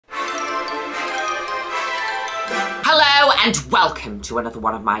and welcome to another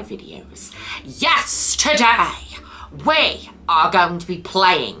one of my videos. Yes, today we are going to be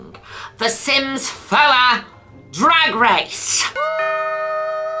playing The Sims 4 Drag Race.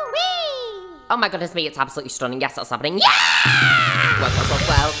 Oh my goodness me, it's absolutely stunning. Yes, that's happening. Yeah!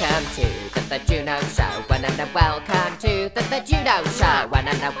 Welcome to the Juno show. And welcome to the Juno show.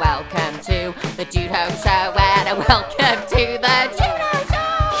 And welcome to the Juno show. And welcome to the Juno show.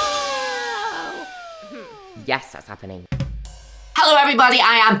 Yes, that's happening. Hello everybody,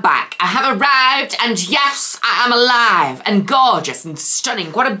 I am back. I have arrived and yes, I am alive and gorgeous and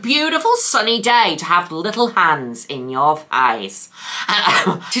stunning. What a beautiful sunny day to have little hands in your eyes.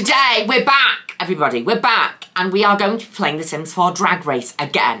 Today we're back, everybody, we're back and we are going to be playing The Sims 4 Drag Race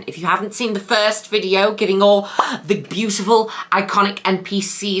again. If you haven't seen the first video giving all the beautiful iconic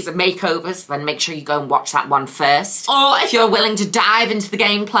NPCs makeovers, then make sure you go and watch that one first. Or if you're willing to dive into the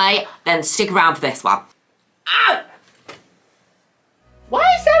gameplay, then stick around for this one. Ow! Why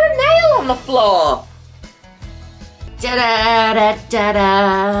is there a nail on the floor? Da da da da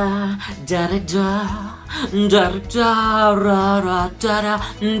da da da da da da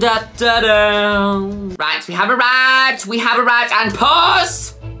da da da. Right, we have arrived, and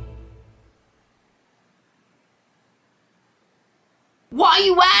pause! What are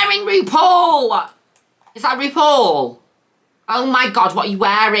you wearing, Rupaul? Is that Rupaul? Oh my god, what are you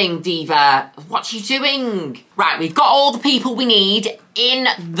wearing, Diva? What are you doing? Right, we've got all the people we need in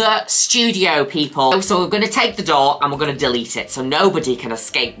the studio, people. So we're going to take the door and we're going to delete it so nobody can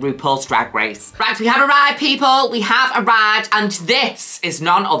escape RuPaul's Drag Race. Right, we have arrived, people. We have arrived, and this is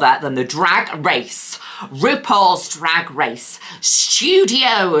none other than the Drag Race. RuPaul's Drag Race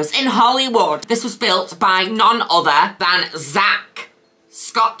Studios in Hollywood. This was built by none other than Zach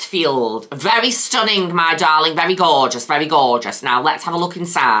Scottfield. Very stunning, my darling. Very gorgeous, very gorgeous. Now, let's have a look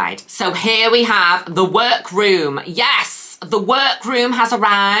inside. So here we have the workroom. Yes, the workroom has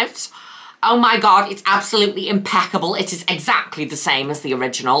arrived. Oh my god, it's absolutely impeccable. It is exactly the same as the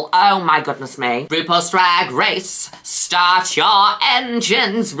original. Oh my goodness me. RuPaul's Drag Race, start your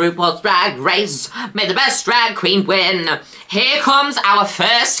engines. RuPaul's Drag Race, may the best drag queen win. Here comes our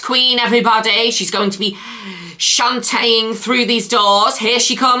first queen, everybody. She's going to be shantying through these doors. Here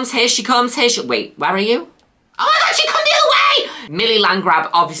she comes, here she comes, here she... Wait, where are you? Oh my god, she come the other way! Millie Landgrab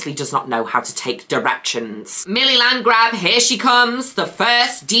obviously does not know how to take directions. Millie Landgrab, here she comes. The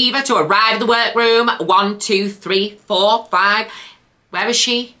first diva to arrive at the workroom. 1, 2, 3, 4, 5. Where is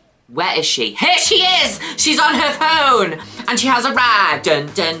she? Where is she? Here she is! She's on her phone! And she has arrived. Dun,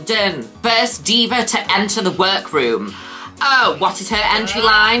 dun, dun. First diva to enter the workroom. Oh, what is her entry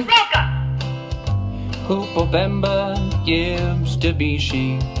line? Hope November gives to be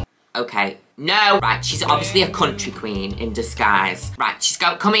she. Okay, no. Right, she's obviously a country queen in disguise. Right, she's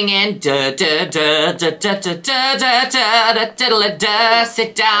coming in. Da da da da da da da da da da da.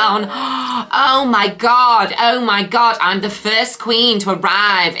 Sit down. Oh my god, I'm the first queen to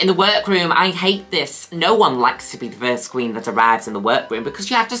arrive in the workroom. I hate this. No one likes to be the first queen that arrives in the workroom because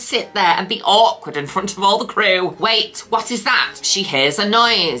you have to sit there and be awkward in front of all the crew. Wait, what is that? She hears a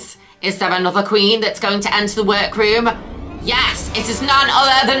noise. Is there another queen that's going to enter the workroom? Yes, it is none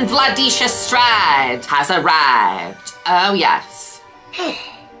other than Vladisha Stride has arrived. Oh, yes.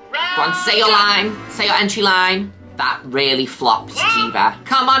 Go on, say your line. Say your entry line. That really flopped, Diva.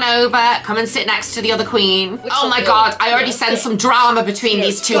 Come on over. Come and sit next to the other queen. Oh my god, I already sensed some drama between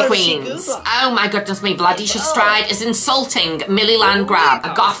these two queens. Oh my goodness me, Vladisha Stride is insulting Millie Landgrab.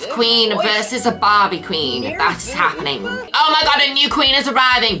 A goth queen versus a Barbie queen. That is happening. Oh my god, a new queen is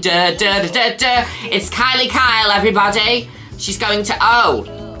arriving. Duh, duh, duh, duh, duh. It's Kylie Kyle, everybody. She's going to...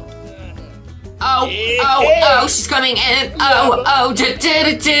 Oh, she's coming in.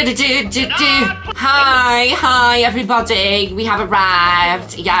 Hi, everybody. We have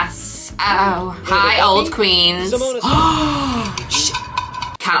arrived. Yes. Oh, hi, old queens.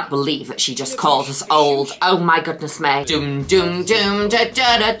 Cannot believe that she just called us old. Oh my goodness me. Doom, doom, doom, da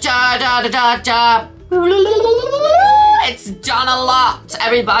da da da da da da. It's done a lot,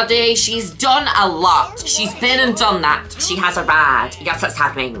 everybody. She's done a lot. She's been and done that. She has arrived. Yes, that's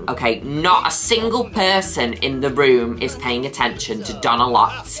happening. Okay, not a single person in the room is paying attention to Donna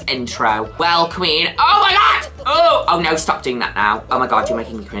Lott's intro. Well, queen. Oh my god! Oh no, stop doing that now. Oh my god, you're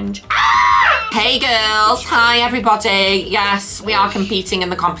making me cringe. Hey girls, hi everybody. Yes, we are competing in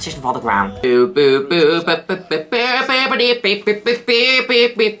the competition for the crown. Boo boo boo boo boo boo boo boo.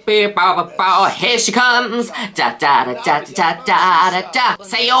 Here she comes. Da da da da da da da da.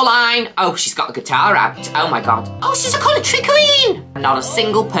 Say your line. Oh, she's got a guitar out. Oh my god. Oh, she's a country queen. Not a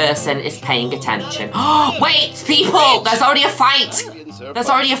single person is paying attention. Wait, people, there's already a fight. There's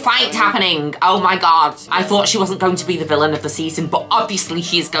already a fight happening. Oh my god. I thought she wasn't going to be the villain of the season, but obviously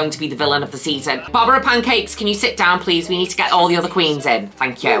she is going to be the villain of the season. Barbara Pancakes, can you sit down, please? We need to get all the other queens in.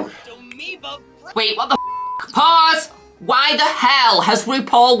 Thank you. Wait, what the f? Pause! Why the hell has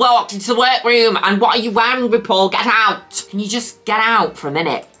RuPaul walked into the workroom? And what are you wearing, RuPaul? Get out. Can you just get out for a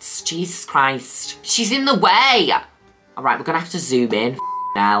minute? Jesus Christ. She's in the way. All right, we're going to have to zoom in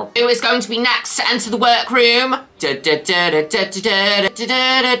now. Who is going to be next to enter the workroom?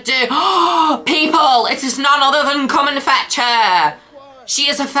 People, it is none other than Come and Fetch Her. She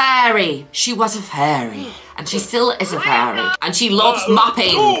is a fairy. She was a fairy. And she still is a fairy. And she loves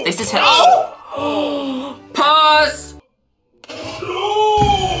mopping. This is her. Oh! Pause!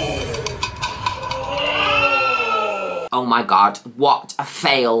 Oh my god, what a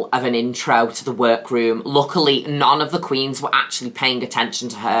fail of an intro to the workroom. Luckily, none of the queens were actually paying attention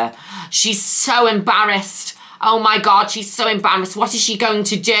to her. She's so embarrassed. Oh my god, she's so embarrassed. What is she going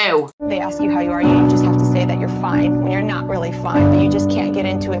to do? They ask you how you are, you just have to say that you're fine when you're not really fine, but you just can't get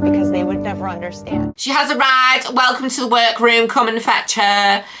into it because they would never understand. She has arrived. Welcome to the workroom. Come and fetch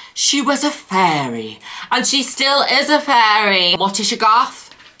her. She was a fairy, and she still is a fairy. What is your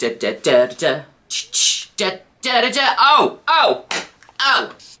goth? Oh, oh,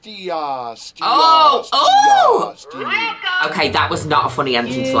 oh. Oh, oh! Okay, that was not a funny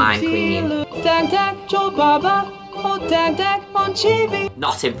entrance line, Queen.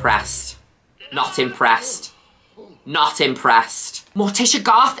 Not impressed. Not impressed. Not impressed. Morticia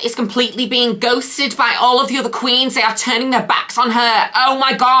Goth is completely being ghosted by all of the other queens. They are turning their backs on her. Oh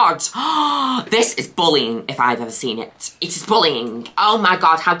my god. This is bullying if I've ever seen it. It is bullying. Oh my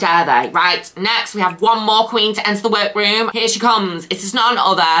god, how dare they. Right, next we have one more queen to enter the workroom. Here she comes. It is none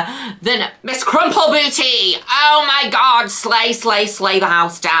other than Miss Crumplebooty. Oh my god, slay, slay, slay the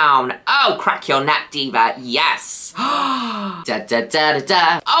house down. Oh, crack your neck, diva. Yes. Da, da, da, da,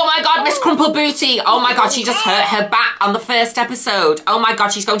 da. Oh my god, Miss Crumplebooty. Oh my god, she just hurt her back on the first episode. Oh my god,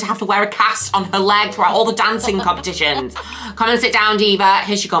 she's going to have to wear a cast on her leg throughout all the dancing competitions. Come and sit down, diva.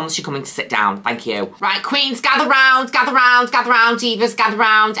 Here she comes. She's coming to sit down. Thank you. Right, queens, gather round, gather round, gather round, divas, gather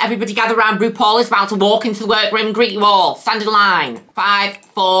round. Everybody gather round. RuPaul is about to walk into the workroom and greet you all. Stand in line. 5,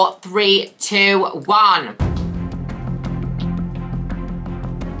 4, 3, 2, 1.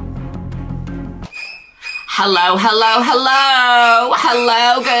 Hello, hello, hello.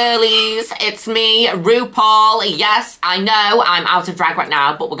 Hello, girlies. It's me, RuPaul. Yes, I know I'm out of drag right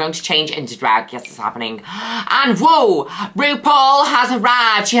now, but we're going to change into drag. Yes, it's happening. And whoa, RuPaul has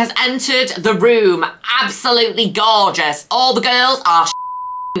arrived. She has entered the room. Absolutely gorgeous. All the girls are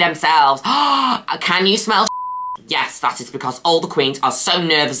themselves. Can you smell? Yes, that is because all the queens are so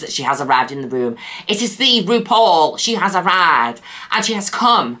nervous that she has arrived in the room. It is the RuPaul. She has arrived and she has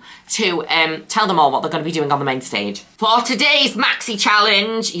come to tell them all what they're going to be doing on the main stage. For today's maxi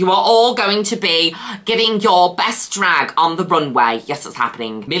challenge, you are all going to be giving your best drag on the runway. Yes, it's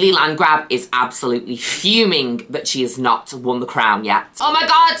happening. Millie Landgrab is absolutely fuming that she has not won the crown yet. Oh my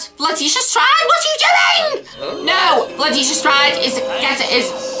god, Letitia Stride, what are you doing? No, Letitia Stride is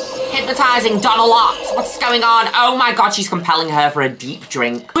hypnotising Donna Lott. What's going on? Oh my god, she's compelling her for a deep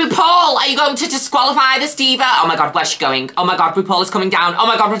drink. RuPaul, are you going to disqualify this diva? Oh my god, where's she going? Oh my god, RuPaul is coming down. Oh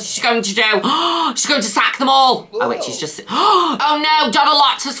my god, what is she going to do? She's going to sack them all. Oh wait, she's just... Oh no, Donna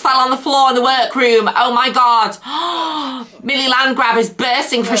Lott has fell on the floor in the workroom. Oh my god. Millie Landgrab is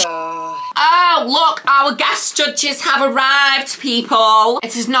bursting for Oh, look, our guest judges have arrived, people.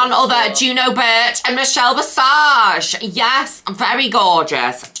 It is none other Juno, Birch and Michelle Visage. Yes, very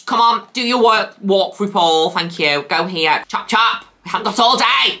gorgeous. Come on, do your work. Walk, RuPaul. Thank you. Go here. Chop, chop. We haven't got all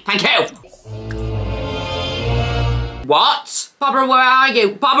day. Thank you. What? Barbara, where are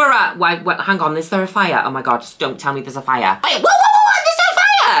you? Barbara. Wait, hang on. Is there a fire? Oh my god, just don't tell me there's a fire. Wait, whoa, there's no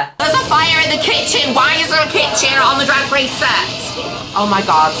fire. There's a fire in the kitchen. Why is there a kitchen on the Drag Race set? Oh my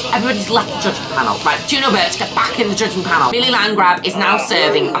god, everybody's left the judging panel. Right, Juno Birch, get back in the judging panel. Millie Landgrab is now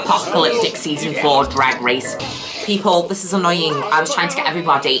serving apocalyptic season 4 Drag Race. People, this is annoying. I was trying to get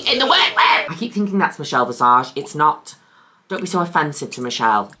everybody in the workroom. I keep thinking that's Michelle Visage. It's not. Don't be so offensive to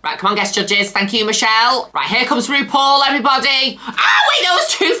Michelle. Right, come on, guest judges. Thank you, Michelle. Right, here comes RuPaul, everybody. Oh, wait, that was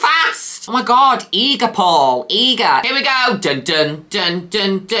too fast. Oh my god, eager, Paul, eager. Here we go. Dun, dun, dun,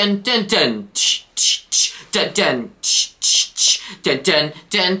 dun, dun, dun, dun. Dun, dun, dun, dun,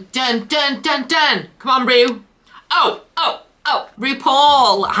 dun, dun, dun, dun, dun. Come on, Ru. Oh, Oh,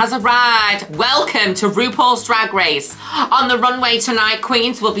 RuPaul has arrived. Welcome to RuPaul's Drag Race. On the runway tonight,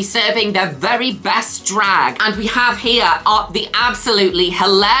 queens will be serving their very best drag. And we have here the absolutely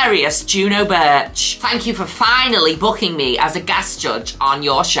hilarious Juno Birch. Thank you for finally booking me as a guest judge on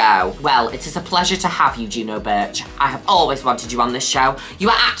your show. Well, it is a pleasure to have you, Juno Birch. I have always wanted you on this show. You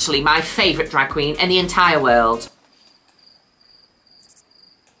are actually my favourite drag queen in the entire world.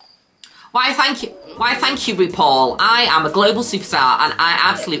 Why, thank you. Why, thank you, RuPaul. I am a global superstar and I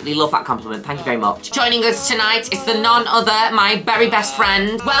absolutely love that compliment. Thank you very much. Joining us tonight is the none other, my very best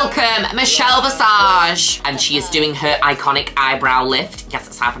friend. Welcome, Michelle Visage. And she is doing her iconic eyebrow lift. Yes,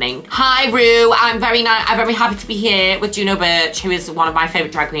 it's happening. Hi, Ru. I'm very happy to be here with Juno Birch, who is one of my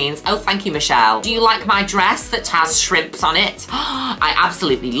favourite drag queens. Oh, thank you, Michelle. Do you like my dress that has shrimps on it? I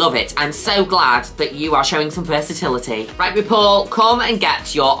absolutely love it. I'm so glad that you are showing some versatility. Right, RuPaul, come and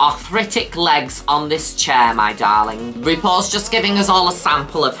get your arthritic legs on this chair, my darling. RuPaul's just giving us all a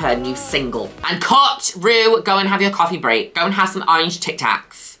sample of her new single. And cut, Ru, go and have your coffee break. Go and have some orange Tic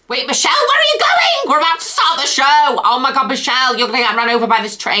Tacs. Wait, Michelle, where are you going? We're about to start the show. Oh my God, Michelle, you're gonna get run over by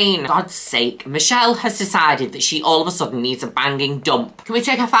this train. God's sake, Michelle has decided that she all of a sudden needs a banging dump. Can we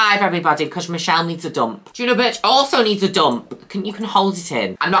take a 5, everybody? Because Michelle needs a dump. Juno Birch also needs a dump. You can hold it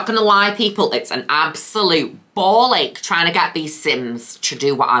in. I'm not gonna lie, people, it's an absolute ball ache trying to get these Sims to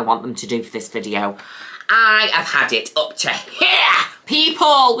do what I want them to do for this video. I have had it up to here.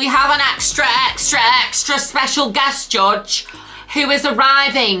 People, we have an extra special guest judge who is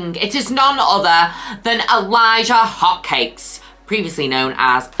arriving. It is none other than Elijah Hotcakes, previously known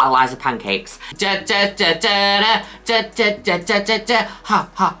as Eliza Pancakes. Da da da da da da da da da da ha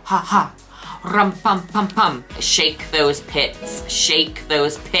ha ha ha. Rum pum pum pum. Shake those pits. Shake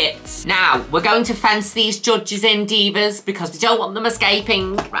those pits. Now, we're going to fence these judges in, divas, because we don't want them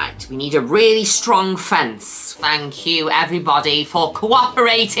escaping. Right, we need a really strong fence. Thank you, everybody, for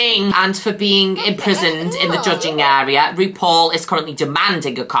cooperating and for being imprisoned in the judging area. RuPaul is currently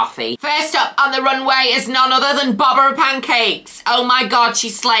demanding a coffee. First up on the runway is none other than Barbara Pancakes. Oh my God,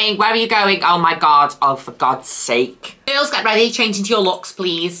 she's slaying. Where are you going? Oh my God. Oh, for God's sake. Girls, get ready. Change into your looks,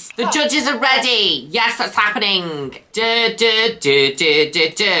 please. The judges are ready. Yes, that's happening. Here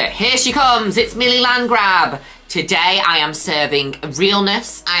she comes. It's Millie Landgrab. Today, I am serving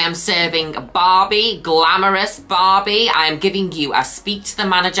realness. I am serving Barbie, glamorous Barbie. I am giving you a speak to the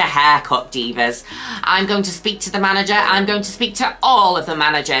manager haircut, divas. I'm going to speak to the manager. I'm going to speak to all of the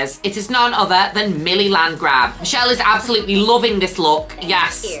managers. It is none other than Millie Landgrab. Michelle is absolutely loving this look.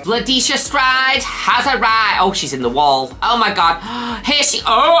 Yes. Ladisha Stride has arrived. Oh, she's in the wall. Oh my God. Here she,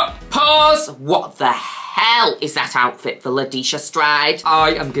 oh, pause. What the hell is that outfit for Ladisha Stride?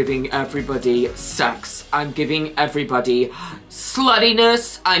 I am giving everybody sex. I'm giving everybody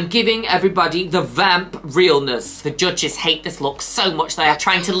sluttiness. I'm giving everybody the vamp realness. The judges hate this look so much they are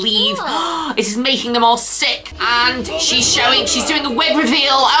trying to leave. It is making them all sick. And she's doing a wig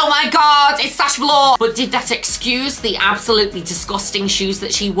reveal. Oh my God, it's Sash Velour. But did that excuse the absolutely disgusting shoes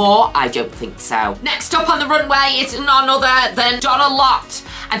that she wore? I don't think so. Next up on the runway is none other than Donna Lott.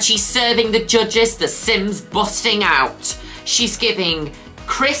 And she's serving the judges the Sims busting out. She's giving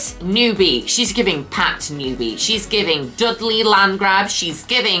Chris Newby. She's giving Pat Newby. She's giving Dudley Landgrab. She's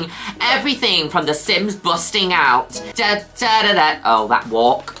giving everything from the Sims busting out. Da, da, da, da. Oh, that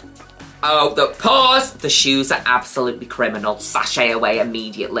walk. Oh, the pause. The shoes are absolutely criminal. Sashay away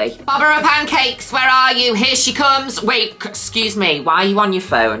immediately. Barbara Pancakes, where are you? Here she comes. Wait, excuse me. Why are you on your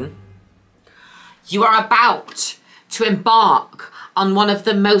phone? You are about to embark on one of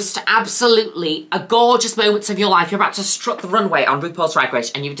the most absolutely gorgeous moments of your life. You're about to strut the runway on RuPaul's Drag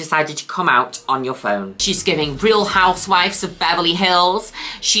Race and you've decided to come out on your phone. She's giving Real Housewives of Beverly Hills.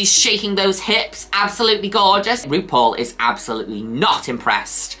 She's shaking those hips, absolutely gorgeous. RuPaul is absolutely not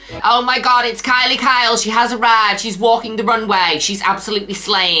impressed. Oh my God, it's Kylie Kyle. She has arrived. She's walking the runway. She's absolutely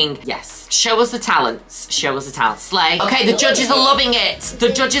slaying. Yes, show us the talents. Show us the talents. Slay. Okay, the judges are loving it. The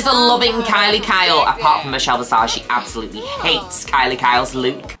judges are loving Kylie Kyle, apart from Michelle Visage. She absolutely hates Kylie Kyle's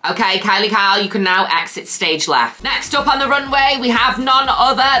look. Okay, Kylie Kyle, you can now exit stage left. Next up on the runway, we have none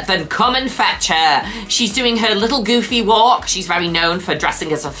other than Come and Fetch Her. She's doing her little goofy walk. She's very known for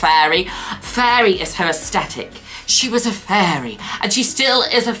dressing as a fairy. Fairy is her aesthetic. She was a fairy, and she still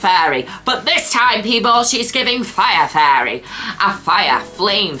is a fairy. But this time, people, she's giving Fire Fairy. A fire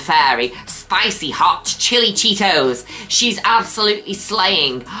flame fairy. Spicy, hot, chili Cheetos. She's absolutely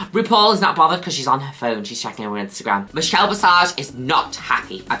slaying. RuPaul is not bothered because she's on her phone. She's checking her Instagram. Michelle Visage is not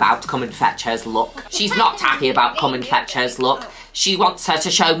happy about Come and Fetch Her's look. She's not happy about Come and Fetch Her's look. She wants her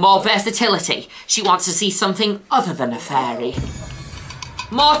to show more versatility. She wants to see something other than a fairy.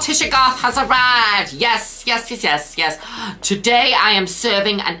 Morticia Goth has arrived. Yes. Today I am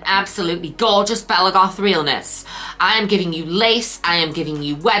serving an absolutely gorgeous Bella Goth realness. I am giving you lace, I am giving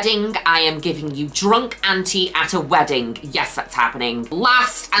you wedding, I am giving you drunk auntie at a wedding. Yes, that's happening.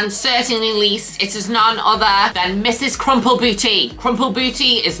 Last and certainly least, it is none other than Mrs. Crumple Booty. Crumple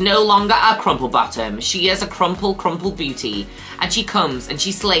Booty is no longer a crumple bottom. She is a crumple booty. And she comes and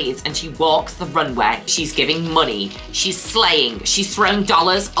she slays and she walks the runway. She's giving money. She's slaying. She's throwing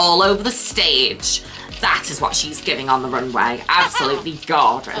dollars all over the stage. That is what she's giving on the runway. Absolutely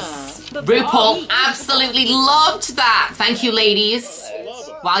gorgeous. Rupaul absolutely loved that. Thank you, ladies.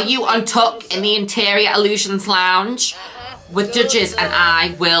 While you untuck in the Interior Illusions Lounge, with Judges and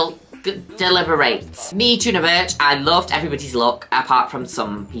I will deliberate. Me, Juno Birch, I loved everybody's look, apart from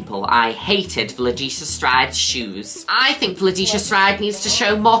some people. I hated Visage Stride's shoes. I think Visage Stride needs to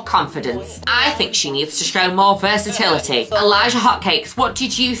show more confidence. I think she needs to show more versatility. Elijah Hotcakes, what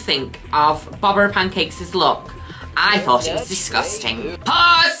did you think of Barbara Pancakes' look? I thought it was disgusting.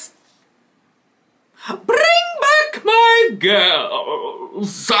 Pause! Bring back my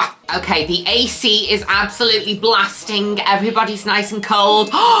girls. Okay, the AC is absolutely blasting. Everybody's nice and cold.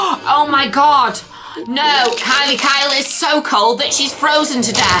 Oh my God. No, Kylie Kyle is so cold that she's frozen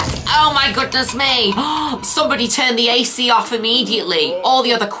to death. Oh my goodness me. Somebody turn the AC off immediately. All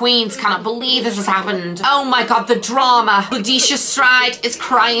the other queens cannot believe this has happened. Oh my God, the drama. Visage Stride is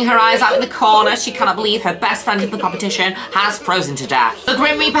crying her eyes out in the corner. She cannot believe her best friend in the competition has frozen to death. The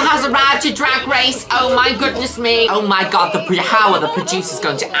Grim Reaper has arrived to Drag Race. Oh my goodness me. Oh my God, how are the producers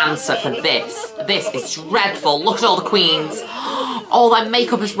going to answer for this? This is dreadful. Look at all the queens. All their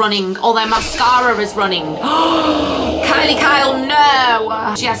makeup is running. All their mascara is running. Kylie Kyle,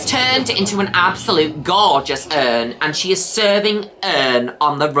 no! She has turned into an absolute gorgeous urn, and she is serving urn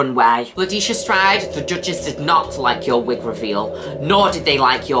on the runway. Visage Stride, the judges did not like your wig reveal, nor did they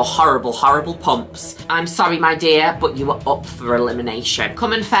like your horrible, horrible pumps. I'm sorry, my dear, but you were up for elimination.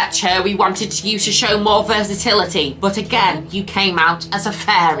 Come and fetch her. We wanted you to show more versatility, but again, you came out as a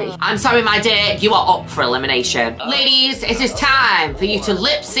fairy. I'm sorry, my dear, you are up for elimination. Ladies, it is time for you to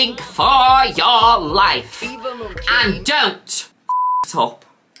lip sync for your life. And don't f up.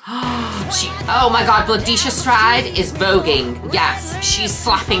 Oh my God, Visage Stride is voguing. Yes, she's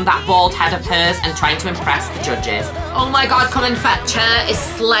slapping that bald head of hers and trying to impress the judges. Oh my God, Come and Fetch Her is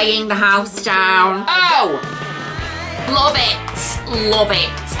slaying the house down. Oh! Love it. Love it.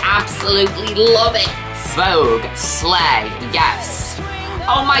 Absolutely love it. Vogue, slay, yes.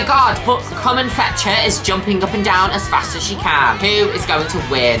 Oh my God, but Come and Fetch Her is jumping up and down as fast as she can. Who is going to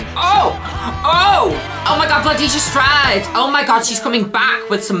win? Oh my God, Visage Stride. Oh my God, she's coming back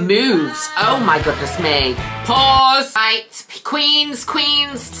with some moves. Oh my goodness me. Pause. Right, queens,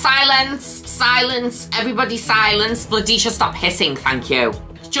 silence, everybody silence. Visage, stop hissing, thank you.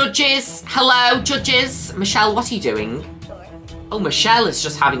 Judges, hello, judges. Michelle, what are you doing? Oh, Michelle is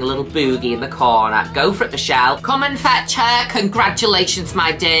just having a little boogie in the corner. Go for it, Michelle. Come and fetch her. Congratulations,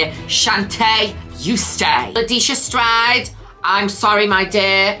 my dear. Shantae, you stay. Visage Stride, I'm sorry, my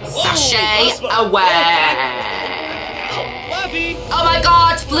dear. Sashay away. Oh my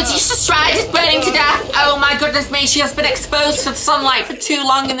God, Visage Stride is burning to death. Oh my goodness me, she has been exposed to the sunlight for too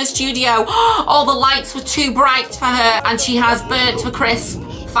long in the studio. All the lights were too bright for her and she has burnt to a crisp.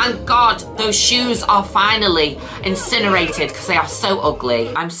 Thank God those shoes are finally incinerated because they are so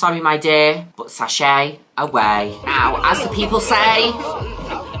ugly. I'm sorry, my dear, but sashay away. Now, as the people say,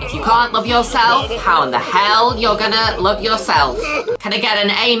 if you can't love yourself, how in the hell you're gonna love yourself? Can I get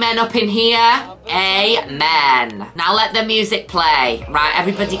an amen up in here? Amen. Now let the music play. Right,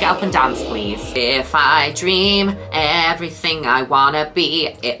 everybody get up and dance, please. If I dream everything I wanna be.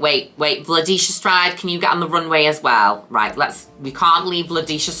 Wait, Visage Stride, can you get on the runway as well? Right, we can't leave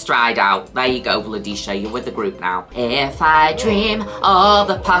Visage Stride out. There you go, Visage, you're with the group now. If I dream all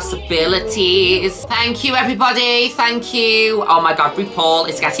the possibilities. Thank you, everybody, thank you. Oh my God, Rupaul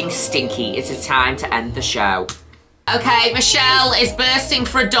is getting stinky. It is time to end the show. Okay, Michelle is bursting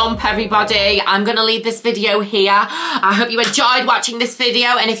for a dump, everybody. I'm gonna leave this video here. I hope you enjoyed watching this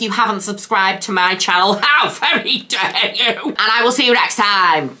video, and if you haven't subscribed to my channel, how very dare you? And I will see you next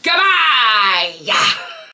time. Goodbye!